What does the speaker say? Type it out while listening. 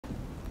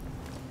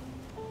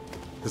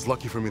It's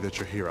lucky for me that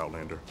you're here,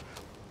 Outlander.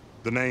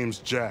 The name's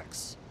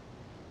Jax.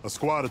 A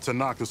squad of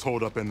Tenakth is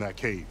holed up in that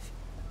cave.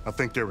 I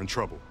think they're in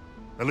trouble.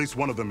 At least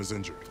one of them is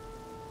injured.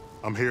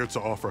 I'm here to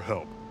offer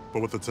help,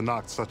 but with the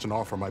Tenakth, such an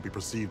offer might be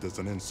perceived as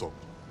an insult,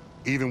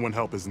 even when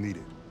help is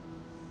needed.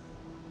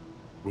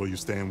 Will you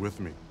stand with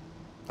me?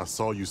 I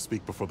saw you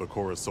speak before the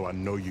chorus, so I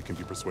know you can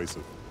be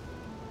persuasive.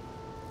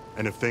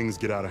 And if things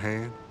get out of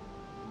hand,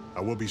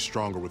 I will be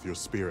stronger with your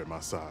spear at my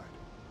side.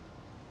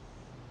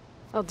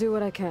 I'll do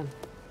what I can.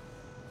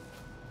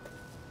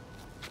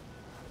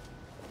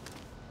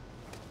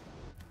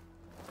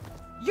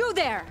 You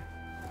there!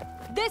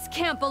 This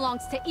camp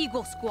belongs to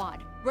Eagle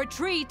Squad.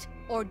 Retreat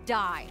or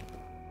die.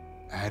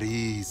 At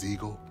ease,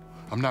 Eagle.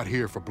 I'm not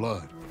here for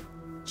blood,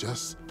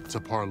 just to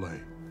parlay.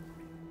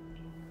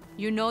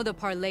 You know the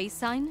parlay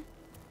sign?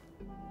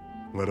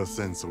 Let us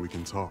in so we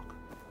can talk.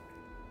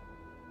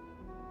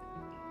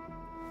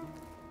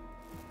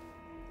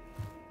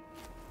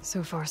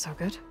 So far, so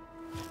good.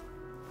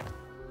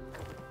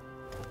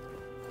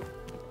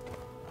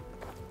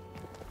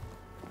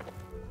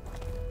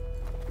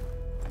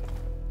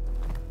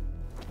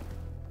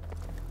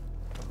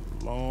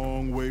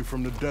 Long way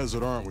from the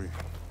desert, aren't we?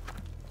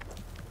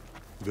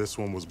 This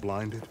one was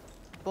blinded?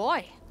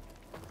 Boy,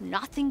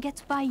 nothing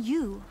gets by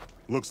you.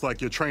 Looks like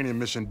your training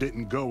mission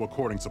didn't go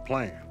according to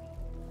plan.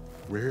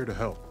 We're here to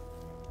help,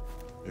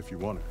 if you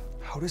want it.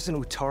 How does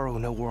an Utaru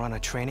know we're on a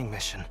training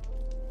mission?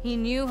 He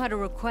knew how to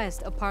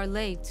request a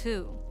parlay,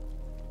 too.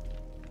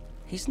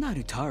 He's not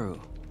Utaru.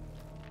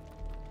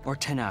 Or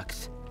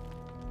Tenakth.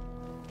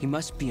 He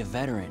must be a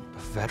veteran. A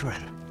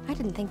veteran? I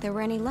didn't think there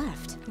were any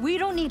left. We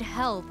don't need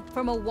help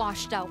from a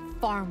washed-out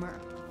farmer.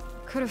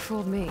 Could have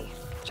fooled me,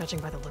 judging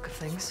by the look of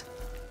things.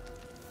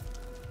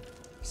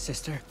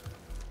 Sister,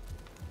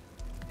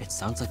 it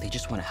sounds like they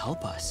just want to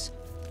help us.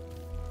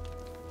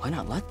 Why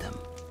not let them?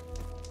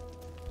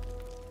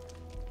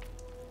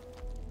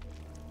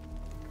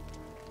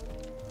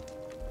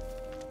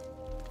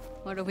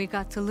 What do we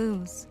got to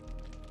lose?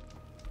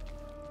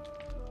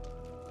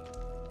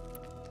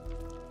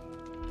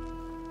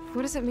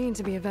 What does it mean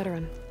to be a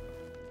veteran?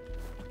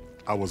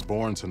 I was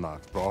born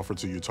Tenakth, but offered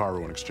to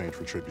Utaru in exchange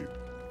for tribute.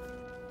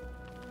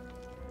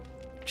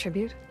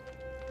 Tribute?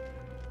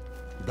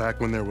 Back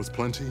when there was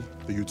plenty,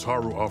 the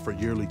Utaru offered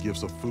yearly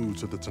gifts of food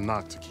to the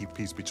Tenakth to keep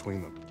peace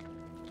between them.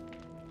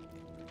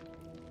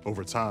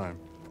 Over time,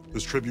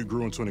 this tribute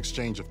grew into an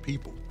exchange of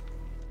people.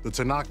 The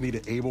Tenakth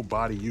needed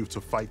able-bodied youth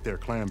to fight their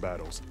clan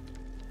battles,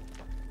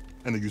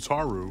 and the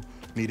Utaru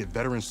needed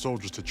veteran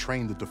soldiers to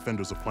train the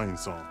defenders of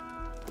Plainsong.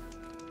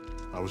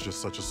 I was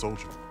just such a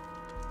soldier.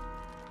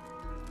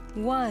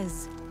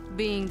 Was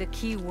being the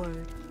key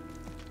word.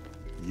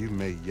 You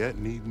may yet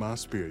need my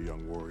spear,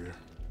 young warrior.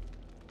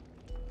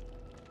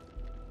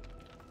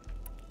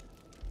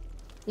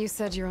 You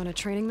said you're on a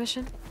training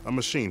mission? A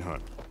machine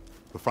hunt.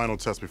 The final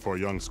test before a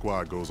young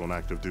squad goes on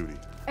active duty.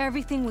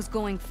 Everything was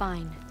going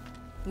fine.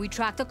 We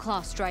tracked a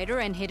Claw Strider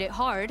and hit it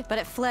hard, But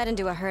it fled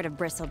into a herd of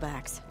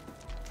bristlebacks.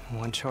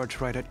 One charge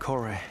right at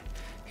Kore.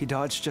 He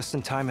dodged just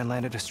in time and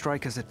landed a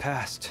strike as it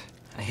passed.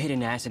 I hit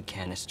an acid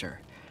canister.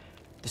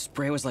 The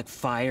spray was like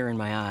fire in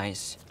my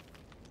eyes.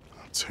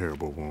 A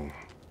terrible wound.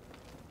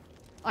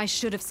 I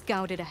should have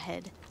scouted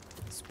ahead.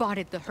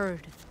 Spotted the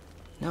herd.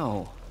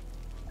 No.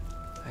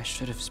 I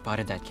should have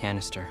spotted that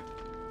canister.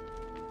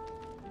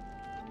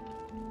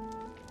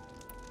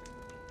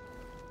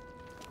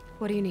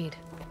 What do you need?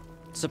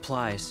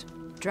 Supplies.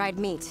 Dried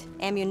meat,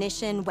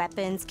 ammunition,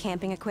 weapons,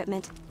 camping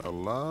equipment. A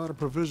lot of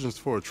provisions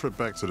for a trip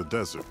back to the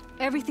desert.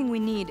 Everything we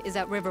need is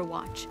at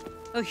Riverwatch.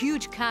 A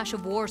huge cache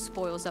of war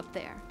spoils up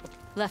there.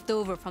 Left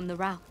over from the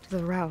route.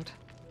 The route.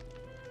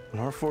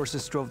 When our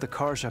forces drove the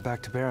Karja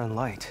back to Barren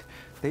Light,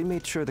 they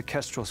made sure the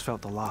Kestrels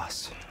felt the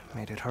loss.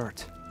 Made it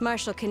hurt.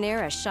 Marshal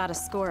Canera shot a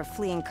score of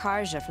fleeing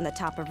Karja from the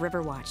top of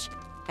Riverwatch,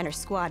 and her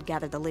squad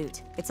gathered the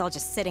loot. It's all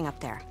just sitting up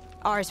there.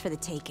 Ours for the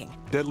taking.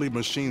 Deadly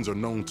machines are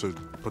known to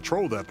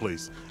patrol that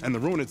place, and the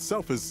ruin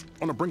itself is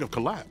on the brink of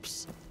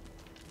collapse.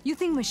 You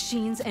think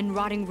machines and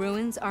rotting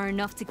ruins are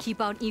enough to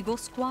keep out Eagle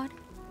Squad?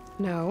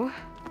 No,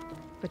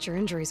 but your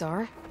injuries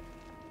are.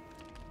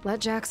 Let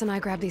Jax and I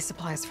grab these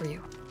supplies for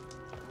you.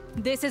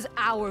 This is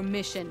our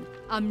mission.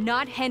 I'm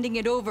not handing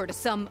it over to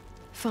some...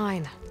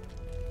 Fine.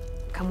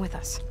 Come with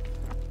us.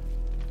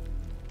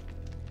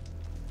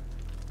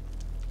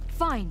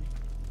 Fine.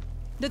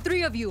 The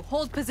three of you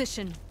hold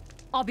position.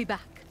 I'll be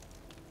back.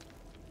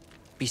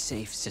 Be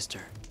safe, sister.